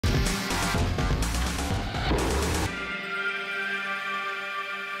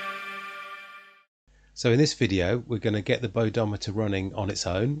So in this video we're going to get the BOWdometer running on its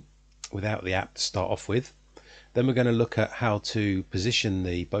own without the app to start off with. Then we're going to look at how to position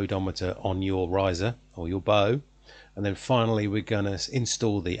the BOWdometer on your riser or your bow, and then finally we're going to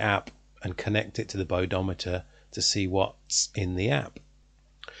install the app and connect it to the BOWdometer to see what's in the app.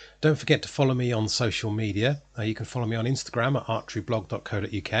 Don't forget to follow me on social media. You can follow me on Instagram at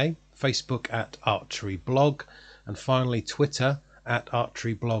archeryblog.co.uk, Facebook at archeryblog, and finally Twitter at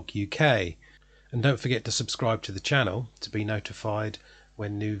archerybloguk. And don't forget to subscribe to the channel to be notified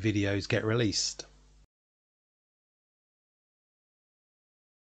when new videos get released.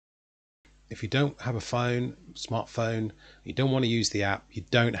 If you don't have a smartphone, you don't want to use the app, you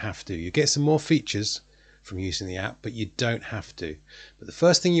don't have to. You get some more features from using the app, but you don't have to. But the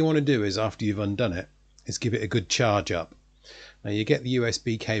first thing you want to do is, after you've undone it, is give it a good charge up. Now you get the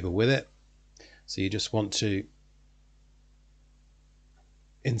USB cable with it, so you just want to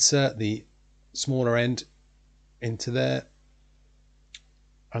insert the smaller end into there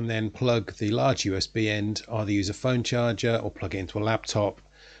and then plug the large USB end. Either use a phone charger or plug it into a laptop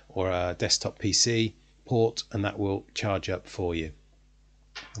or a desktop PC port, and that will charge up for you.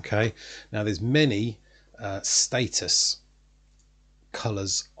 Okay, now there's many status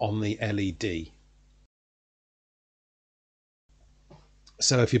colors on the LED.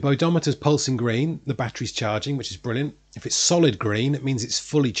 So if your BOWdometer is pulsing green, the battery's charging, which is brilliant. If it's solid green, it means it's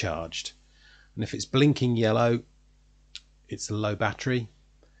fully charged. And if it's blinking yellow, it's a low battery.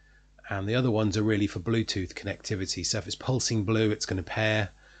 And the other ones are really for Bluetooth connectivity. So if it's pulsing blue, it's going to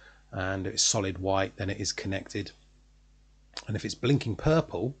pair, and if it's solid white, then it is connected. And if it's blinking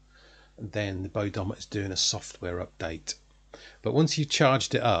purple, then the BOWdometer is doing a software update. But once you've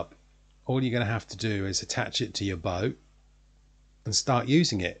charged it up, all you're going to have to do is attach it to your bow and start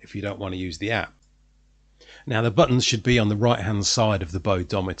using it if you don't want to use the app. Now the buttons should be on the right hand side of the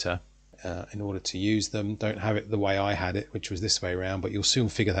BOWdometer in order to use them. Don't have it the way I had it, which was this way around, but you'll soon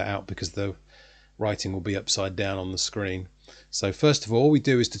figure that out because the writing will be upside down on the screen. So first of all, we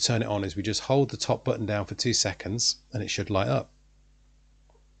do is to turn it on is we just hold the top button down for 2 seconds and it should light up.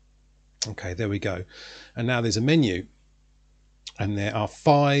 Okay, there we go. And now there's a menu and there are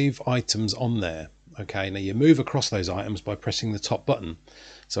 5 items on there. Okay, now you move across those items by pressing the top button.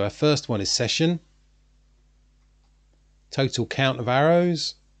 So our first one is session, total count of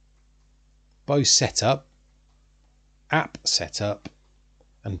arrows, bow setup, app setup,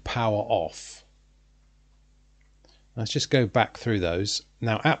 and power off. Let's just go back through those.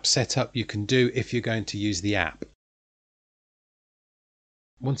 Now app setup you can do if you're going to use the app.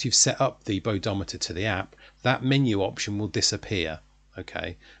 Once you've set up the BOWdometer to the app, that menu option will disappear.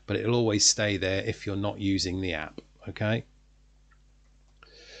 Okay, but it'll always stay there if you're not using the app. Okay,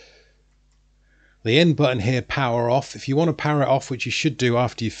 the end button here, power off. If you want to power it off, which you should do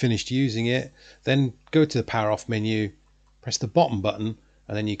after you've finished using it, then go to the power off menu, press the bottom button,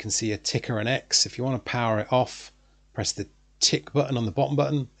 and then you can see a tick or an X. If you want to power it off, press the tick button on the bottom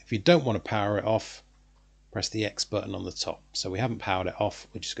button. If you don't want to power it off, press the X button on the top. So we haven't powered it off,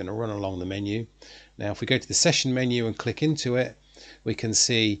 we're just going to run along the menu. Now if we go to the session menu and click into it, we can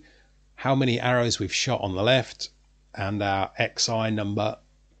see how many arrows we've shot on the left and our XI number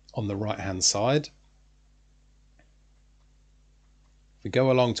on the right hand side. If we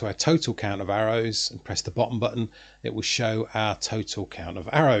go along to our total count of arrows and press the bottom button, it will show our total count of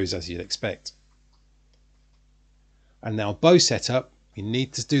arrows as you'd expect. And now bow setup, you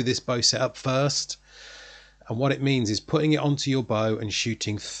need to do this bow setup first. And what it means is putting it onto your bow and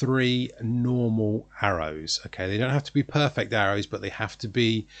shooting 3 normal arrows. Okay, they don't have to be perfect arrows, but they have to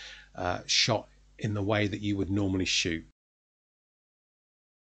be shot in the way that you would normally shoot.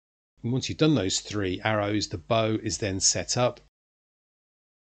 And once you've done those 3 arrows, the bow is then set up.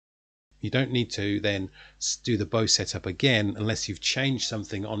 You don't need to then do the bow setup again unless you've changed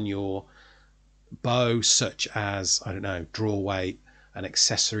something on your bow, such as, I don't know, draw weight, an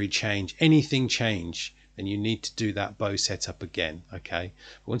accessory change, anything change. Then you need to do that bow setup again. Okay,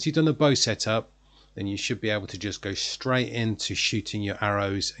 but once you've done the bow setup, then you should be able to just go straight into shooting your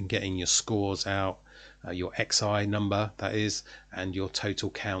arrows and getting your scores out, your XI number that is, and your total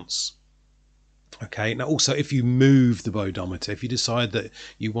counts. Okay, now also if you move the BOWdometer, if you decide that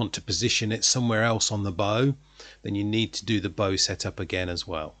you want to position it somewhere else on the bow, then you need to do the bow setup again as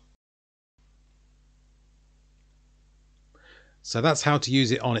well. So that's how to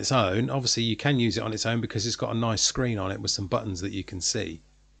use it on its own. Obviously you can use it on its own because it's got a nice screen on it with some buttons that you can see.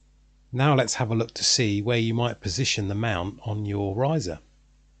 Now let's have a look to see where you might position the mount on your riser.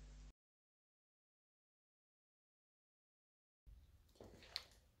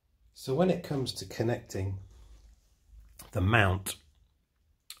 So when it comes to connecting the mount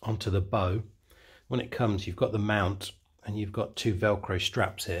onto the bow, when it comes, you've got the mount and you've got two Velcro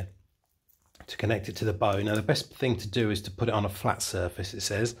straps here to connect it to the bow. Now the best thing to do is to put it on a flat surface, it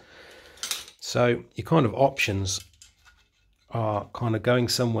says. So your kind of options are kind of going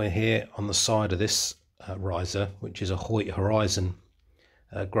somewhere here on the side of this riser, which is a Hoyt Horizon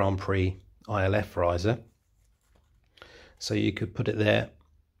Grand Prix ILF riser. So you could put it there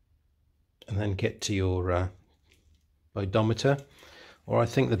and then get to your BOWdometer. Or I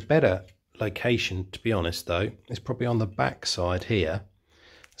think the better location, to be honest though, is probably on the back side here,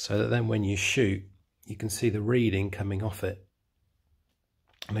 so that then when you shoot you can see the reading coming off it.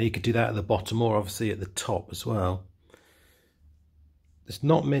 Now you could do that at the bottom or obviously at the top as well. There's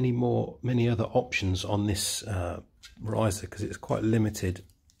not many other options on this riser because it's quite limited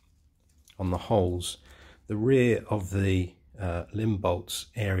on the holes. The rear of the limb bolts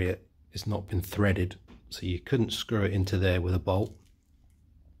area has not been threaded, so you couldn't screw it into there with a bolt.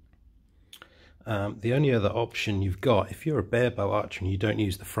 The only other option you've got, if you're a bare bow archer and you don't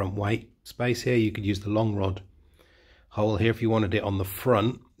use the front weight space here, you could use the long rod hole here if you wanted it on the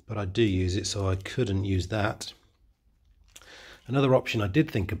front, but I do use it, so I couldn't use that. Another option I did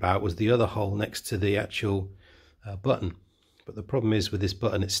think about was the other hole next to the actual button, but the problem is with this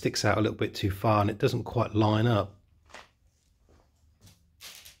button it sticks out a little bit too far and it doesn't quite line up.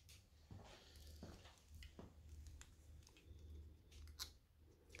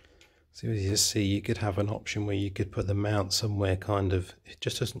 So as you see, you could have an option where you could put the mount somewhere kind of, it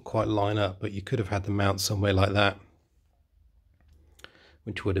just doesn't quite line up, but you could have had the mount somewhere like that,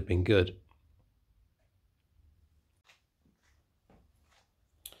 which would have been good.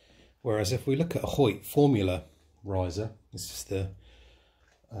 Whereas if we look at a Hoyt Formula riser, this is the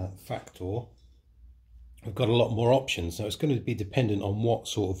Factor, we've got a lot more options. Now it's going to be dependent on what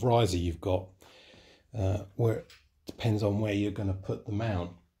sort of riser you've got, where it depends on where you're going to put the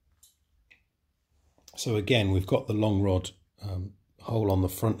mount. So again, we've got the long rod hole on the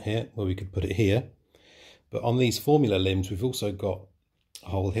front here where we could put it here, but on these Formula limbs we've also got a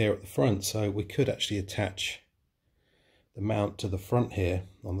hole here at the front, so we could actually attach the mount to the front here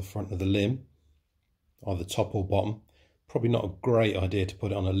on the front of the limb, either top or bottom. Probably not a great idea to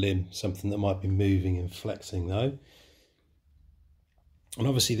put it on a limb, something that might be moving and flexing though. And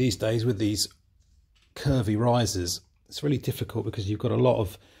obviously these days with these curvy risers, it's really difficult because you've got a lot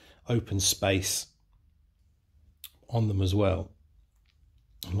of open space on them as well,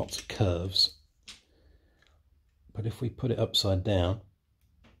 and lots of curves. But if we put it upside down,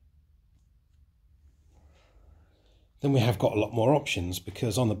 then we have got a lot more options,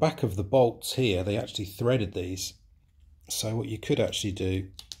 because on the back of the bolts here they actually threaded these. So what you could actually do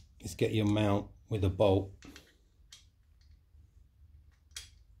is get your mount with a bolt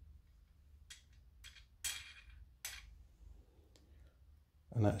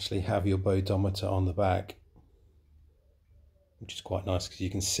and actually have your BOWdometer on the back, which is quite nice because you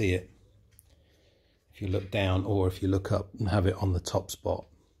can see it if you look down or if you look up, and have it on the top spot.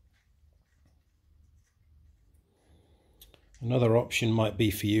 Another option might be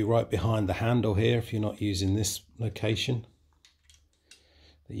for you right behind the handle here, if you're not using this location,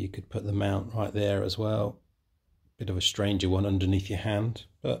 that you could put the mount right there as well. Bit of a stranger one underneath your hand,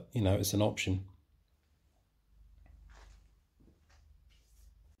 but you know, it's an option.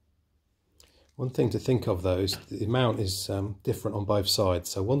 One thing to think of though is the mount is different on both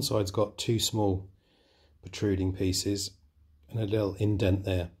sides. So one side's got two small protruding pieces and a little indent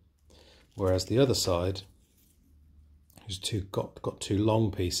there, whereas the other side has got two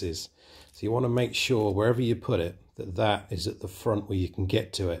long pieces. So you want to make sure wherever you put it that is at the front where you can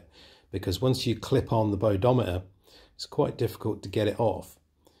get to it, because once you clip on the BOWdometer it's quite difficult to get it off.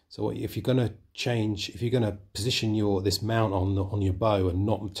 So if you're going to position this mount on your bow and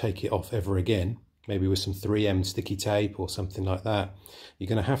not take it off ever again, maybe with some 3M sticky tape or something like that, you're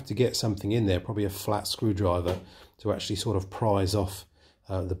going to have to get something in there, probably a flat screwdriver, to actually sort of prise off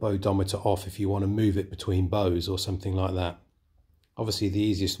the BOWdometer off if you want to move it between bows or something like that. Obviously the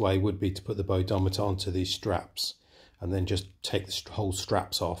easiest way would be to put the BOWdometer onto these straps and then just take the whole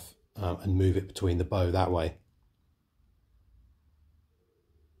straps off and move it between the bow that way.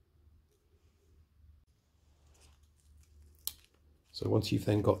 So once you've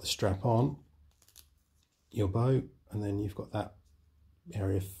then got the strap on your bow, and then you've got that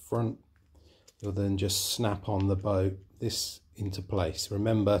area front, you'll then just snap on the bow this into place.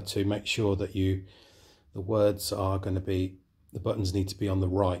 Remember to make sure that the words are going to be, the buttons need to be on the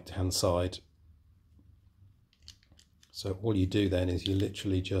right hand side. So all you do then is you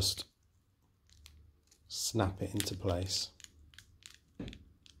literally just snap it into place,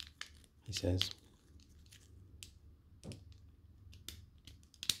 he says.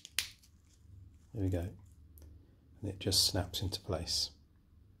 There we go. And it just snaps into place.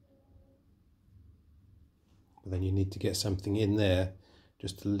 But then you need to get something in there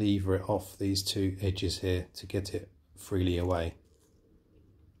just to lever it off these two edges here to get it freely away.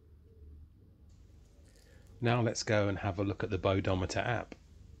 Now let's go and have a look at the BOWdometer app.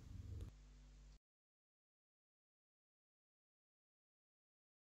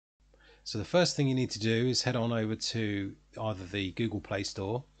 So the first thing you need to do is head on over to either the Google Play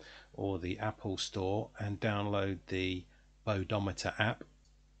Store or the Apple Store and download the BOWdometer app.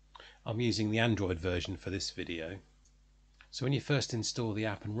 I'm using the Android version for this video. So when you first install the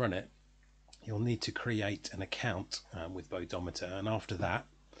app and run it, you'll need to create an account with BOWdometer, and after that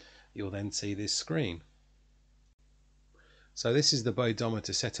you'll then see this screen. So this is the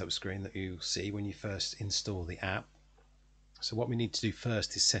BOWdometer setup screen that you'll see when you first install the app. So what we need to do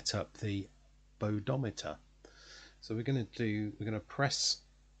first is set up the BOWdometer. So we're going to press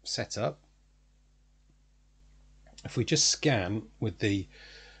setup. If we just scan with the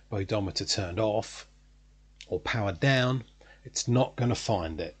BOWdometer turned off or powered down, it's not going to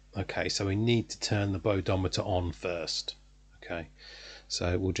find it. Okay, so we need to turn the BOWdometer on first. Okay,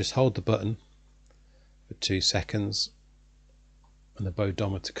 so we'll just hold the button for 2 seconds and the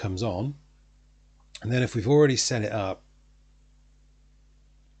BOWdometer comes on, and then if we've already set it up,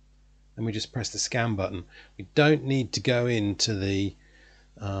 and we just press the scan button. We don't need to go into the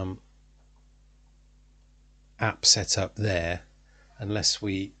app setup there unless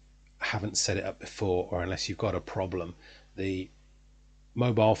we haven't set it up before, or unless you've got a problem. The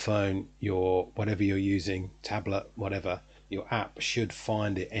mobile phone, your whatever you're using, tablet, whatever, your app should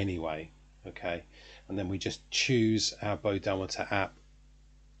find it anyway. Okay, and then we just choose our BOWdometer app.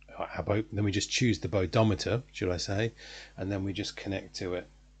 Then we just choose the BOWdometer, should I say, and then we just connect to it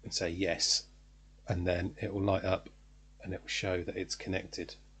and say yes, and then it will light up and it will show that it's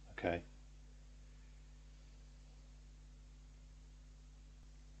connected. Okay,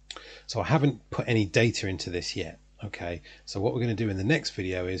 so I haven't put any data into this yet. Okay, so what we're going to do in the next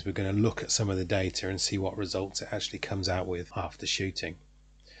video is we're going to look at some of the data and see what results it actually comes out with after shooting.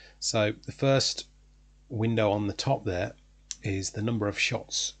 So the first window on the top there is the number of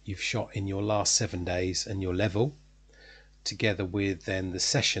shots you've shot in your last 7 days and your level, together with then the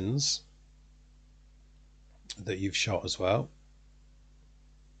sessions that you've shot as well.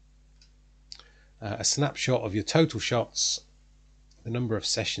 A snapshot of your total shots, the number of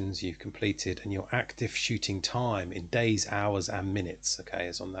sessions you've completed, and your active shooting time in days, hours and minutes, okay,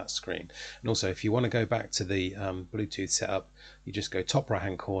 is on that screen. And also, if you want to go back to the Bluetooth setup, you just go top right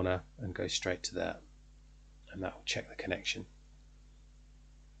hand corner and go straight to that, and that will check the connection.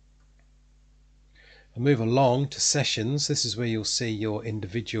 I'll move along to sessions. This is where you'll see your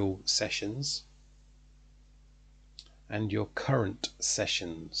individual sessions and your current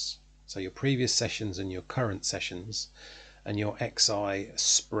sessions. So your previous sessions and your current sessions and your XI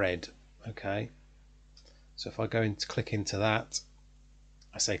spread. Okay, so if I go into click into that,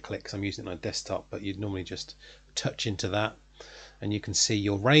 I say click because I'm using it on a desktop, but you'd normally just touch into that, and you can see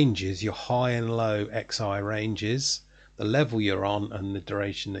your ranges, your high and low XI ranges, the level you're on, and the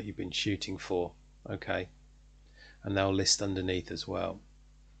duration that you've been shooting for. Okay, and they'll list underneath as well.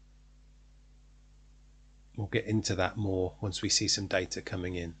 We'll get into that more once we see some data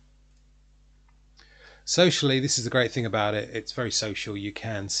coming in. Socially, this is the great thing about it. It's very social. You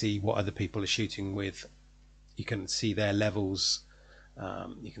can see what other people are shooting with. You can see their levels.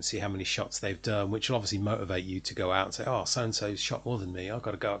 You can see how many shots they've done, which will obviously motivate you to go out and say, oh, so-and-so shot more than me. I've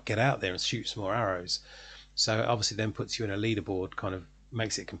got to get out there and shoot some more arrows. So it obviously then puts you in a leaderboard, kind of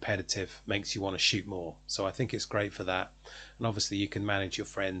makes it competitive, makes you want to shoot more. So I think it's great for that. And obviously you can manage your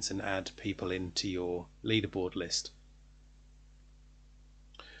friends and add people into your leaderboard list.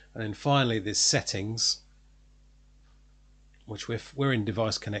 And then finally there's settings, which we're in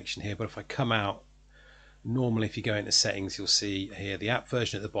device connection here, but if I come out, normally if you go into settings, you'll see here the app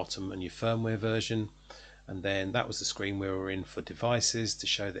version at the bottom and your firmware version, and then that was the screen we were in for devices to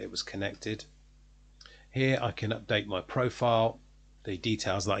show that it was connected. Here I can update my profile, the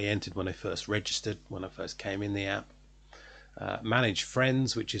details that I entered when I first registered, when I first came in the app. Manage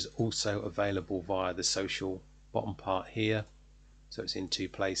friends, which is also available via the social bottom part here, so it's in 2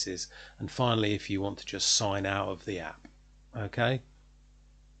 places. And finally, if you want to just sign out of the app. Okay,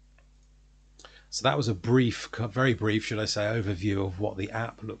 so that was a brief, very brief, should I say, overview of what the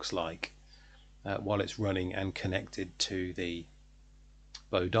app looks like while it's running and connected to the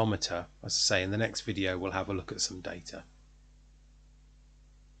BOWdometer. As I say, in the next video we'll have a look at some data.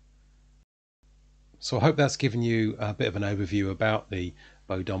 So I hope that's given you a bit of an overview about the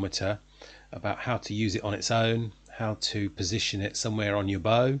BOWdometer, about how to use it on its own, how to position it somewhere on your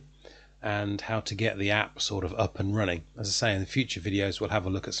bow, and how to get the app sort of up and running. As I say, in the future videos we'll have a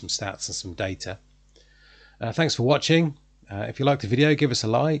look at some stats and some data. Thanks for watching. If you liked the video, give us a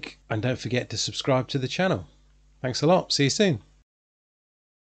like and don't forget to subscribe to the channel. Thanks a lot. See you soon.